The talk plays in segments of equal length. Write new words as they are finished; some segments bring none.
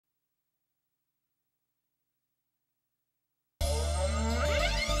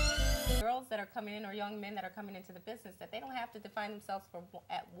are coming in, or young men that are coming into the business, that they don't have to define themselves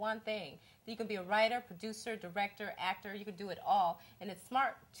at one thing. You can be a writer, producer, director, actor. You can do it all, and it's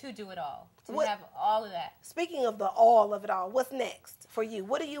smart to do it all, to have all of that. Speaking of the all of it all, what's next for you?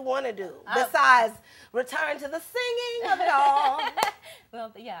 What do you want to do besides return to the singing of it all?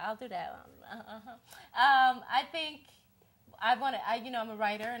 Well, yeah, I'll do that. I think I'm a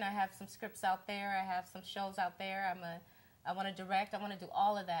writer, and I have some scripts out there. I have some shows out there. I want to direct. I want to do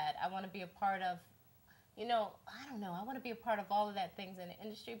all of that. I want to be a part of, I don't know. I want to be a part of all of that things in the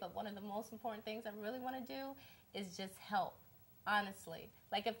industry. But one of the most important things I really want to do is just help. Honestly,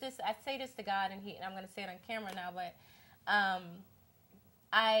 like I say this to God, and I'm going to say it on camera now, but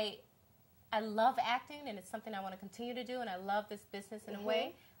I love acting, and it's something I want to continue to do, and I love this business in a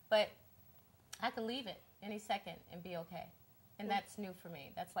way. But I could leave it any second and be okay. And that's new for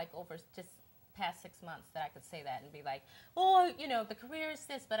me. That's like over just past 6 months that I could say that and be like, oh, the career is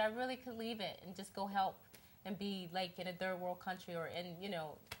this, but I really could leave it and just go help and be like in a third world country, or in,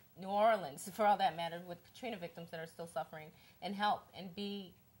 New Orleans, for all that matter, with Katrina victims that are still suffering, and help and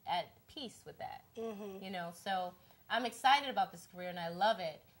be at peace with that. So I'm excited about this career, and I love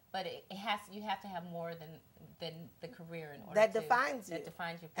it, but you have to have more than the career in order that defines you. That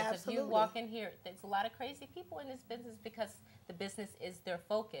defines you. Because Absolutely. if you walk in here, there's a lot of crazy people in this business because the business is their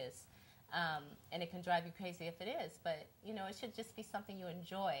focus, and it can drive you crazy if it is. But it should just be something you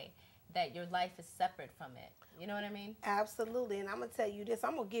enjoy, that your life is separate from it. You know what I mean? Absolutely. And I'm gonna tell you this.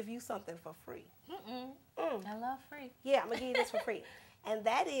 I'm gonna give you something for free. I love free. Yeah, I'm gonna give you this for free, and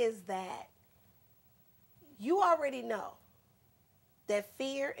that is that you already know that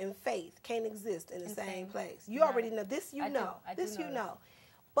fear and faith can't exist in the same place. You already know this. You know this. You know.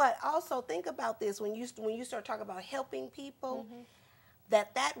 But also think about this when you start talking about helping people.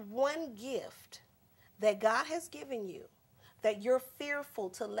 That one gift that God has given you, that you're fearful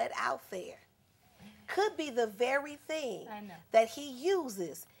to let out there, could be the very thing that He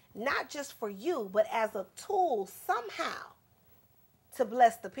uses, not just for you, but as a tool somehow to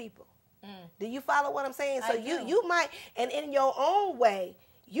bless the people. Do you follow what I'm saying? So you might, and in your own way,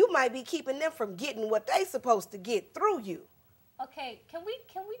 you might be keeping them from getting what they supposed to get through you. Okay, can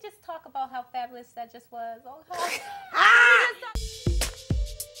we just talk about how fabulous that just was? Oh,